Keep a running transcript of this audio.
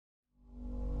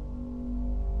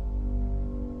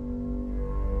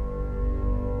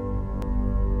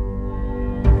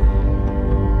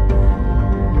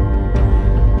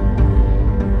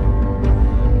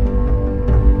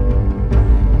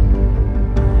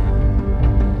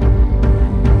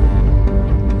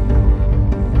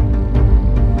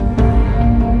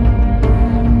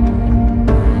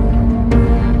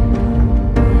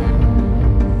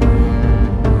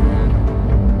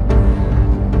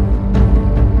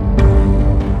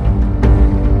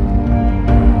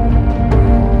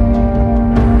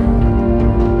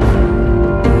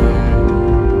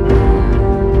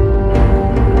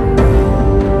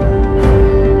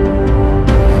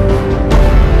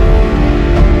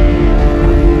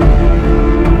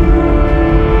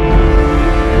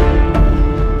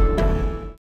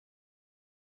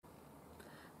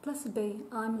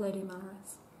I'm Lady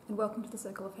Maris, and welcome to the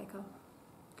Circle of Heka.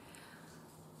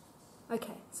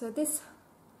 Okay, so this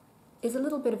is a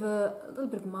little bit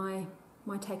of my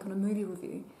take on a movie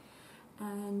review,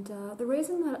 and the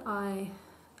reason that I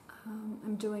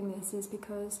am doing this is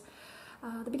because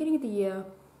at the beginning of the year,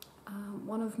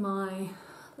 one of my,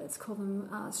 let's call them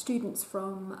students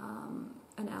from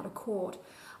an outer court,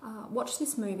 watched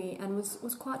this movie and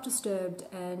was quite disturbed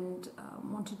and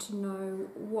wanted to know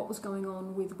what was going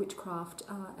on with witchcraft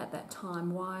at that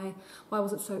time. Why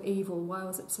was it so evil? Why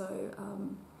was it so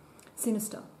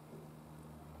sinister?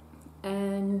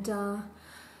 And I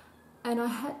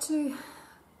had to,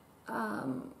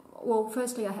 well,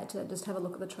 firstly I had to just have a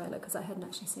look at the trailer because I hadn't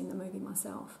actually seen the movie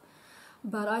myself.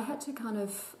 But I had to kind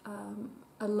of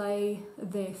allay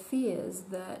their fears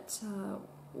that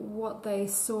what they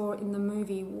saw in the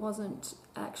movie wasn't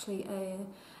actually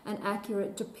an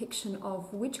accurate depiction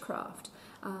of witchcraft.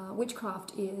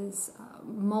 Witchcraft is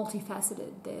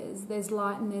multifaceted. There's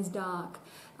light and there's dark.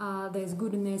 There's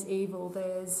good and there's evil.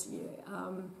 There's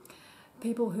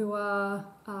people who are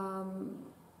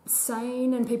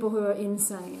sane and people who are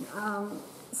insane.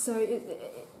 So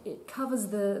it covers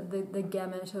the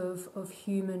gamut of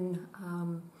human.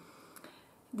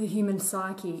 The human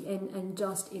psyche and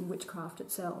just in witchcraft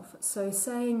itself. So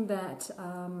saying that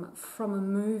from a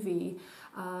movie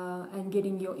and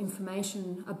getting your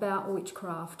information about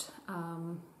witchcraft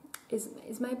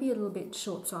is maybe a little bit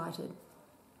short-sighted.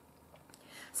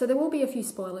 So there will be a few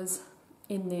spoilers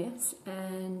in this,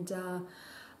 and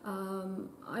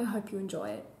I hope you enjoy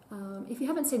it. If you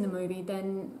haven't seen the movie,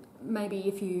 then maybe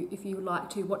if you like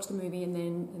to watch the movie and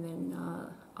then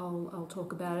I'll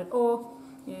talk about it, or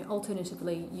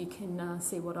alternatively, you can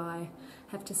see what I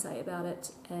have to say about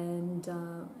it and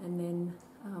then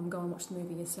go and watch the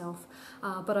movie yourself.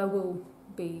 But I will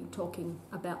be talking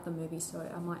about the movie, so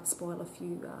I might spoil a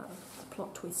few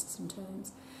plot twists and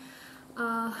turns.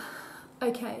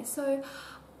 Okay, so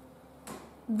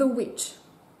The Witch.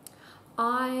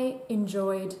 I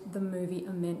enjoyed the movie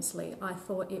immensely. I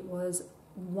thought it was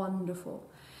wonderful.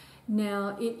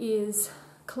 Now, it is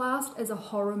classed as a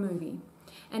horror movie.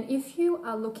 And if you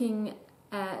are looking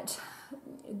at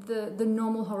the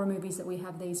normal horror movies that we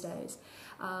have these days,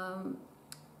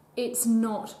 it's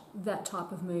not that type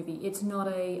of movie. It's not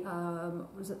a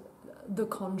The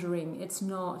Conjuring. It's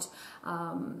not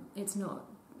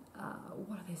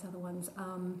what are these other ones?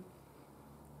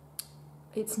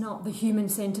 It's not The Human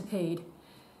Centipede.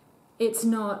 It's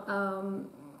not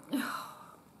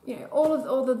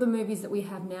all of the movies that we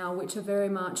have now, which are very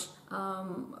much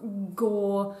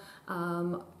gore,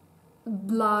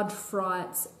 large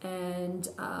frights, and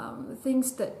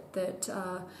things that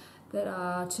are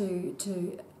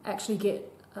to actually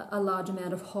get a large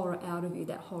amount of horror out of you,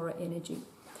 that horror energy.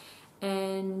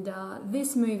 And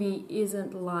this movie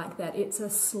isn't like that. It's a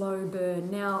slow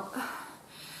burn. Now,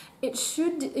 it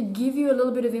should give you a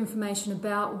little bit of information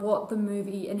about what the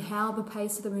movie and how the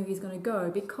pace of the movie is going to go,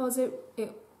 because it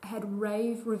had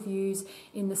rave reviews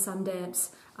in the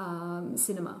Sundance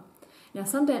cinema. Now,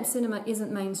 Sundance cinema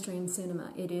isn't mainstream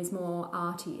cinema. It is more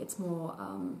arty. It's more,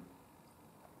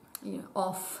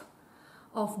 off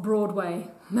Broadway,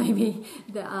 maybe.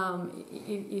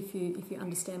 If you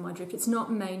understand my drift, it's not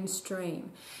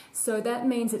mainstream. So that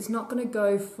means it's not going to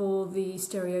go for the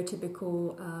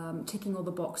stereotypical ticking all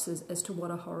the boxes as to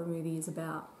what a horror movie is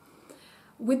about.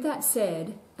 With that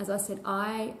said, as I said,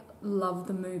 I loved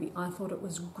the movie. I thought it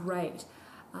was great.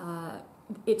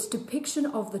 Its depiction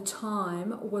of the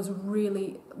time was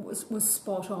really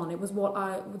spot on. It was what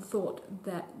I thought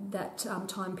that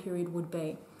time period would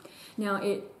be. Now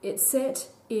it's set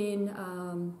in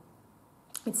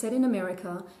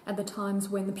America at the times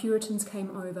when the Puritans came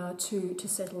over to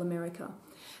settle America.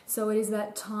 So it is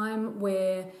that time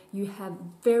where you have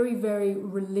very, very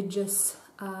religious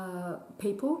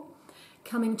people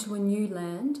coming to a new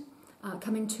land,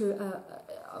 coming to a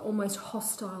almost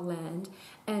hostile land,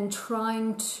 and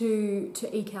trying to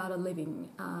eke out a living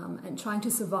and trying to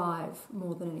survive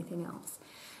more than anything else.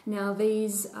 Now,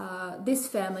 this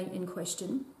family in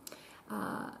question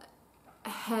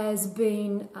has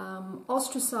been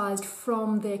ostracized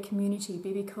from their community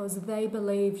because they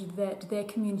believed that their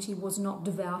community was not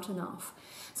devout enough.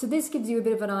 So this gives you a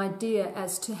bit of an idea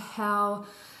as to how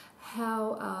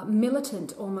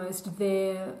militant almost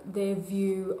their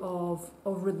view of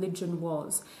religion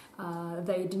was.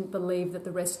 They didn't believe that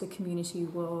the rest of the community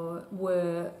were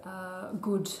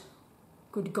good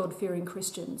God-fearing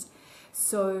Christians.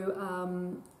 So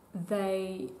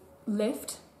they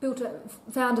left,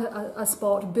 found a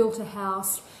spot, built a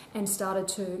house, and started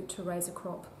to raise a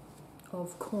crop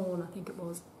of corn, I think it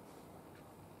was.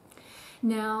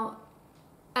 Now,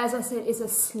 as I said, is a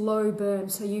slow burn.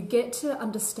 So you get to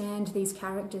understand these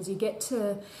characters. You get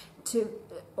to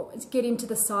get into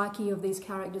the psyche of these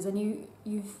characters, and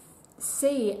you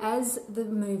see as the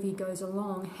movie goes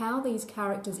along how these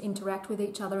characters interact with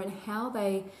each other, and how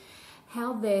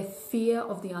their fear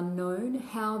of the unknown,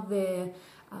 how their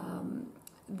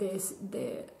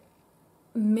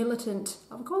militant,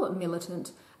 I would call it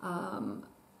militant,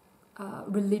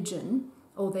 religion,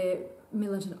 or their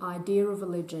militant idea of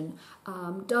religion,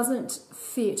 doesn't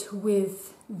fit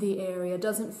with the area,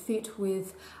 doesn't fit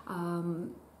with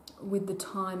the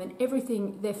time and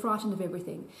everything. They're frightened of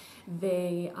everything.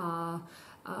 They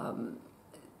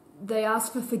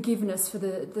ask for forgiveness for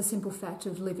the simple fact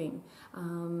of living.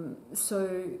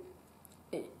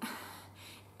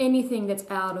 Anything that's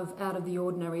out of the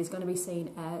ordinary is going to be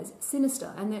seen as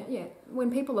sinister. And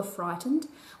when people are frightened,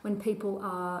 when people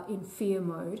are in fear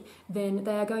mode, then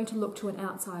they are going to look to an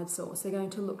outside source. They're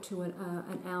going to look to an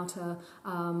outer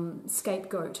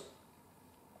scapegoat.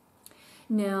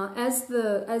 Now, as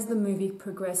the movie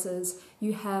progresses,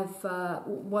 you have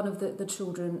one of the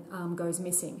children goes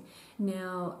missing.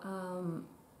 Now,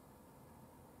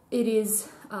 it is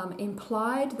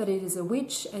implied that it is a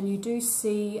witch, and you do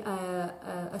see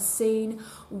a scene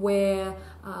where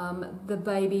the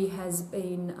baby is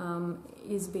being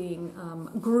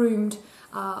groomed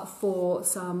for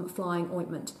some flying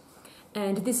ointment.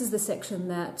 And this is the section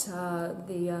that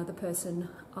the person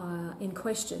in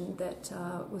question that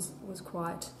was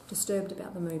quite disturbed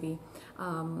about the movie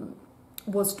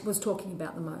was talking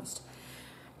about the most.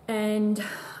 And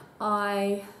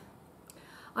I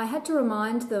had to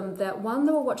remind them that, one,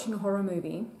 they were watching a horror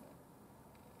movie.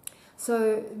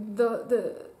 So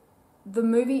the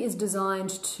movie is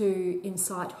designed to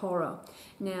incite horror.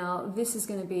 Now, this is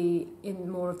going to be in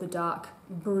more of the dark,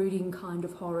 brooding kind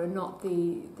of horror, not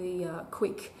the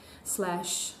quick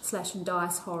slash and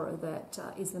dice horror that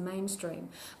is the mainstream.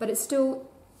 But it's still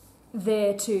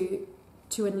there to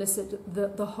elicit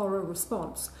the horror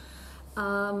response.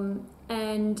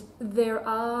 And there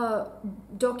are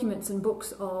documents and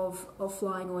books of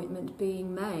flying ointment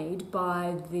being made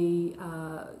by the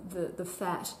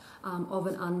fat of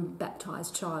an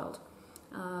unbaptized child.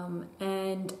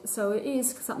 And so it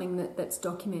is something that's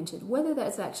documented. Whether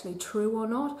that's actually true or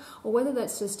not, or whether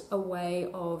that's just a way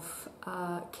of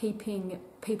keeping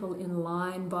people in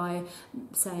line by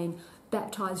saying,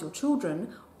 baptize your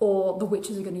children, or the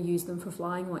witches are going to use them for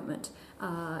flying ointment.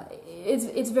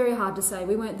 It's very hard to say.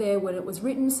 We weren't there when it was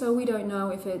written, so we don't know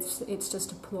if it's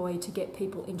just a ploy to get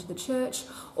people into the church,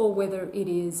 or whether it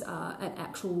is an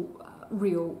actual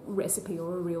real recipe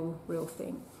or a real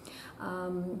thing.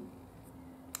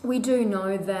 We do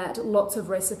know that lots of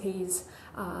recipes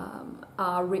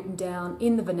are written down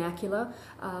in the vernacular,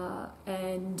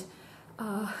 and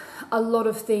a lot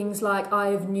of things like eye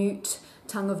of newt,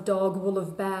 tongue of dog, wool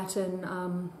of bat,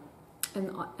 and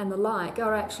the like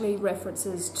are actually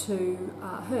references to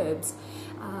herbs,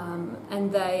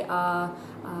 and they are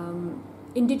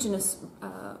indigenous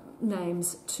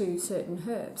names to certain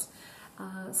herbs.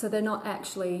 So they're not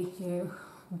actually,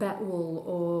 bat wool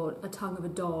or a tongue of a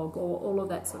dog or all of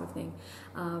that sort of thing.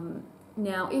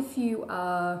 Now, if you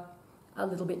are a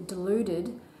little bit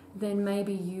deluded, then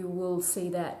maybe you will see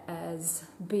that as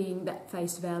being that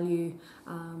face value,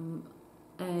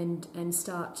 and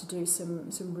start to do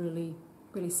some really,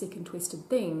 really sick and twisted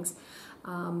things.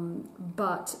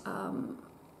 But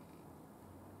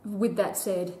with that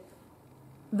said,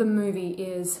 the movie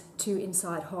is to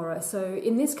incite horror. So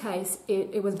in this case,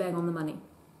 it was bang on the money.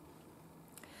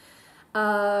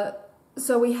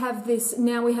 So we have this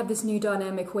new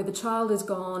dynamic where the child is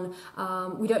gone.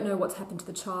 We don't know what's happened to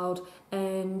the child,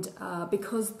 and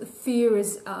because the fear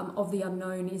of the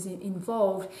unknown is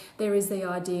involved, there is the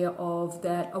idea of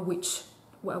that a witch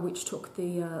took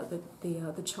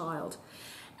the child.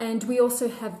 And we also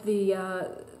have the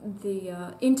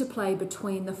interplay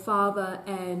between the father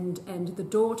and the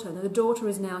daughter. Now, the daughter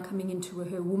is now coming into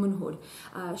her womanhood.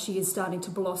 She is starting to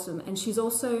blossom, and she's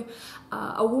also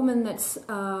a woman that's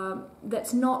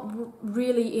not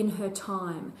really in her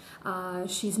time.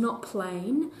 She's not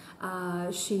plain.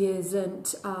 She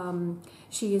isn't.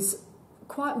 She is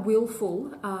quite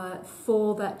willful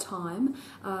for that time.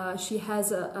 She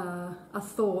has a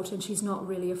thought, and she's not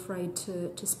really afraid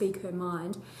to speak her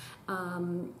mind.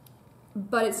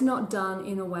 But it's not done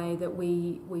in a way that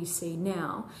we see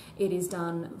now. It is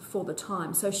done for the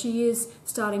time. So she is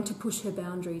starting to push her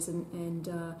boundaries and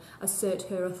assert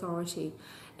her authority.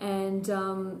 And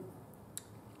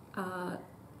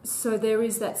so there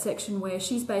is that section where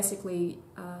she's basically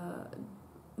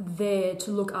there to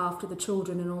look after the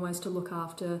children and almost to look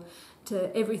after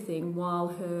to everything while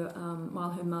her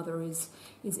mother is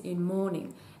in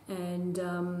mourning, and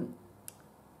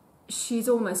she's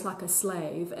almost like a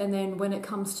slave. And then when it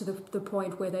comes to the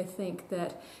point where they think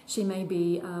that she may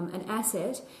be an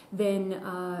asset, then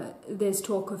there's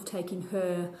talk of taking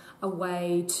her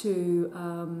away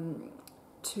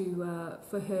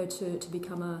for her to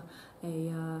become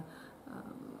a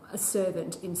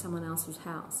servant in someone else's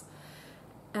house.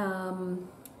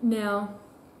 Now,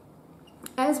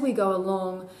 as we go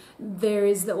along, there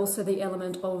is also the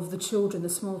element of the children, the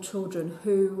small children,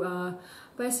 who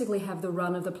basically have the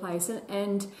run of the place,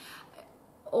 and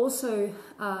also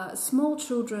small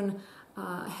children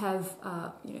have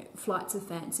flights of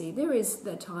fancy. There is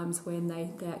the times when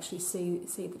they actually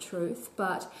see the truth,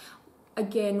 but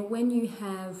again, when you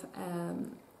have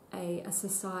a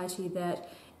society that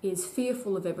is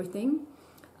fearful of everything,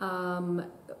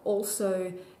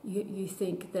 also you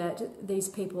think that these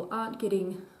people aren't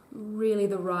getting really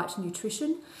the right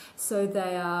nutrition, so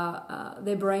they are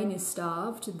their brain is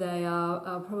starved. They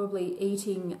are probably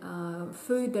eating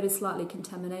food that is slightly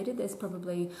contaminated. There's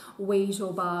probably wheat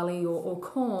or barley or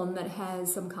corn that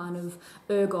has some kind of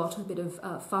ergot, a bit of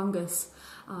fungus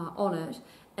on it,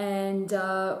 and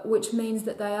which means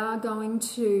that they are going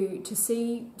to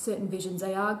see certain visions.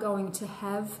 They are going to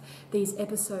have these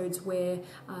episodes where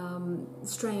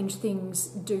strange things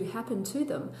do happen to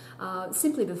them,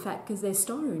 simply the fact because they're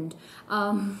stoned.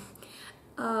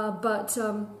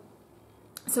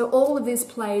 So all of this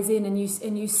plays in, and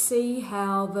you see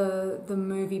how the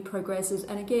movie progresses.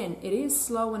 And again, it is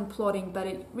slow and plodding, but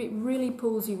it really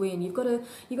pulls you in. You've got to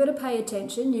pay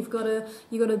attention. You've got to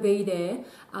be there.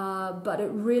 But it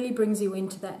really brings you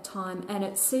into that time, and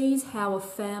it sees how a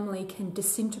family can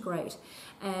disintegrate.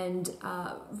 And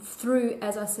through,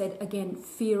 as I said, again,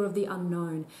 fear of the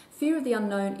unknown. Fear of the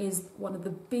unknown is one of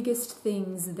the biggest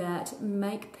things that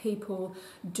make people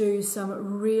do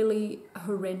some really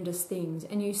horrendous things.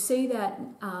 And you see that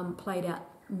played out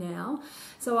now.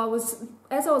 So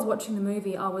as I was watching the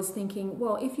movie, I was thinking,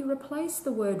 well, if you replace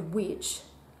the word witch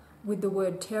with the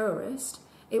word terrorist,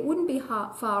 it wouldn't be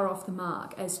far off the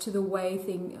mark as to the way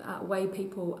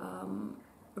people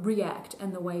react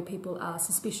and the way people are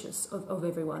suspicious of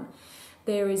everyone.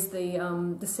 There is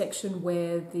the section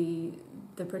where the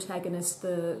protagonist,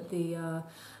 the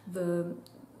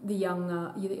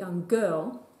young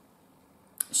girl,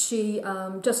 she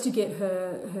just to get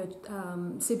her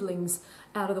siblings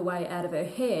out of the way, out of her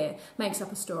hair, makes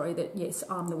up a story that, yes,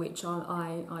 I'm the witch,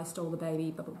 I stole the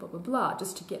baby, blah blah blah blah blah,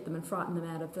 just to get them and frighten them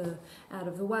out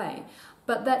of the way.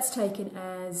 But that's taken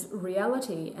as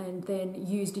reality and then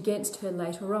used against her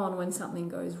later on when something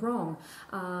goes wrong.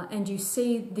 And you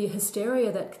see the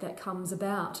hysteria that comes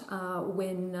about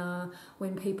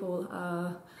when people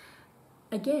are,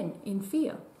 again, in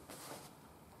fear.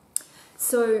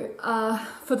 So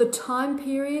for the time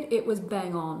period, it was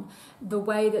bang on. The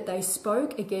way that they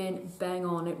spoke, again, bang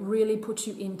on. It really puts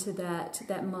you into that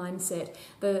mindset.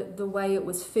 The way it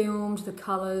was filmed, the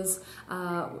colours,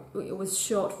 it was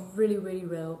shot really, really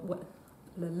well.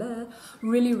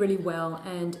 Really, really well,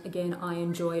 and again, I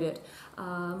enjoyed it.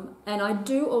 And I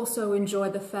do also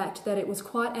enjoy the fact that it was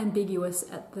quite ambiguous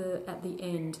at the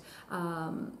end,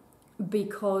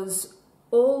 because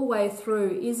all the way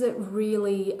through, is it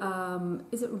really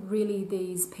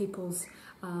these people's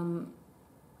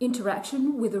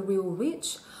interaction with a real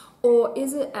witch, or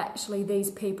is it actually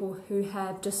these people who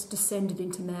have just descended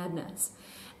into madness?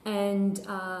 And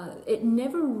it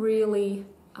never really,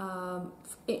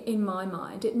 in my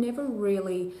mind, it never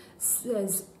really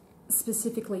says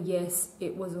specifically, yes,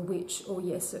 it was a witch, or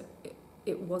yes,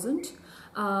 it wasn't.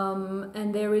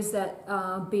 And there is that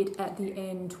bit at the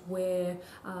end where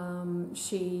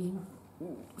she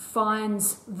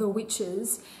finds the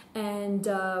witches and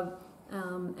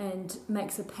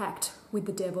makes a pact with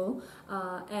the devil,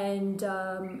 and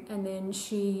then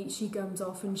she comes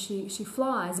off and she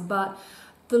flies. But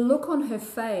the look on her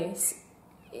face,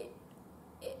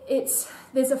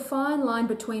 there's a fine line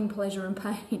between pleasure and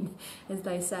pain, as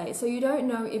they say. So you don't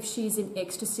know if she's in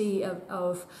ecstasy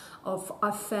of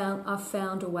I've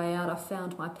found a way out, I've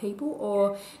found my people,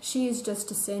 or she is just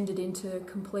descended into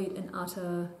complete and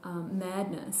utter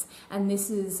madness. And this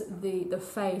is the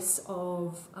face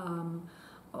of a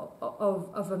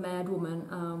mad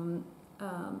woman,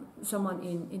 someone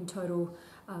in total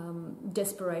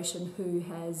desperation who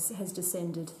has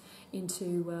descended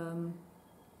into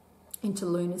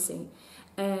lunacy.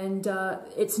 And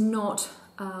it's not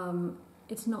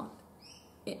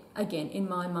again, in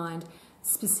my mind,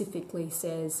 specifically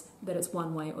says that it's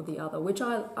one way or the other, which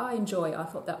I enjoy. I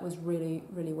thought that was really,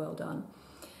 really well done.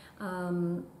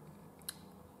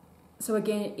 So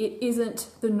again, it isn't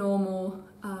the normal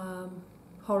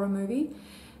horror movie.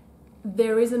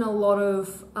 There isn't a lot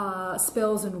of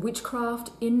spells and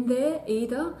witchcraft in there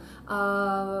either.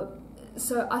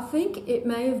 So I think it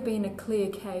may have been a clear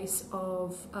case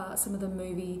of some of the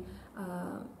movie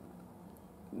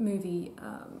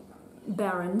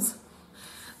barons,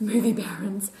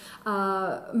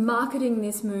 marketing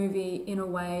this movie in a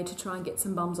way to try and get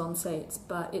some bums on seats,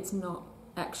 but it's not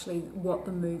actually what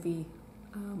the movie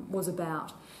was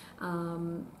about.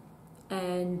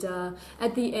 And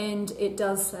at the end, it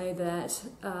does say that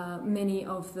many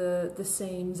of the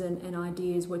scenes and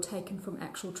ideas were taken from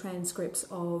actual transcripts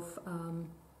of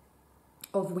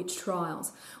witch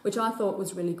trials, which I thought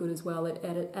was really good as well. It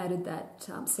added that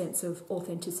sense of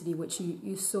authenticity which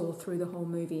you saw through the whole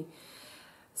movie.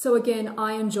 So again,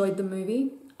 I enjoyed the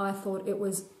movie. I thought it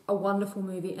was a wonderful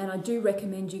movie, and I do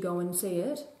recommend you go and see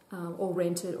it. Or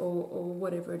rent it, or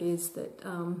whatever it is that,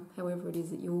 however it is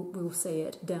that you will see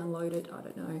it, download it, I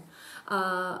don't know.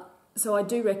 So I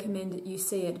do recommend that you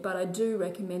see it, but I do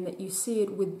recommend that you see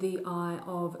it with the eye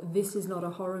of, this is not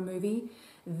a horror movie,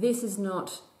 this is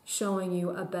not showing you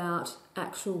about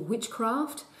actual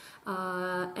witchcraft,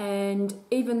 and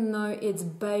even though it's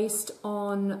based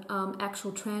on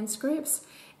actual transcripts,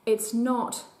 it's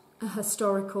not a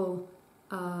historical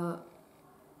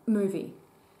movie.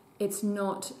 It's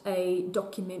not a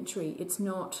documentary, it's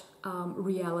not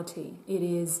reality. It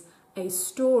is a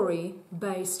story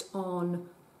based on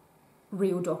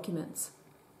real documents,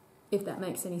 if that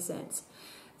makes any sense.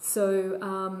 So,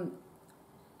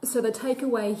 so the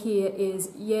takeaway here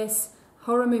is, yes,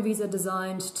 horror movies are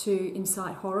designed to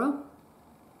incite horror.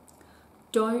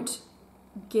 Don't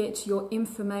get your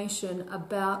information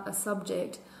about a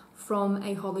subject from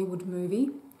a Hollywood movie.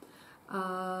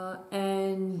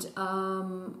 And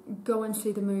go and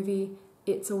see the movie.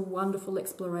 It's a wonderful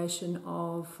exploration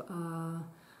of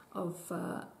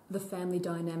the family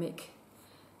dynamic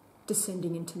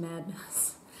descending into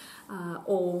madness,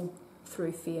 all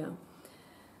through fear.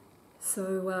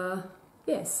 So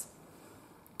yes,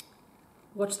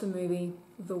 watch the movie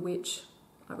The Witch.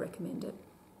 I recommend it.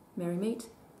 Merry meet,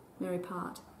 merry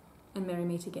part, and merry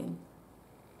meet again.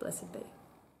 Blessed be.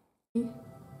 You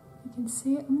can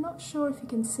see it. I'm not sure if you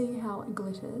can see how it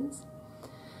glitters.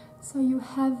 So you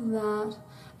have that,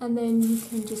 and then you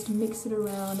can just mix it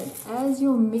around. And as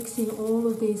you're mixing all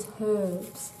of these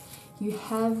herbs, you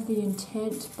have the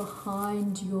intent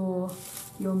behind your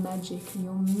magic, and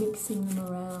you're mixing them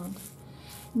around.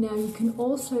 Now you can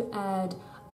also add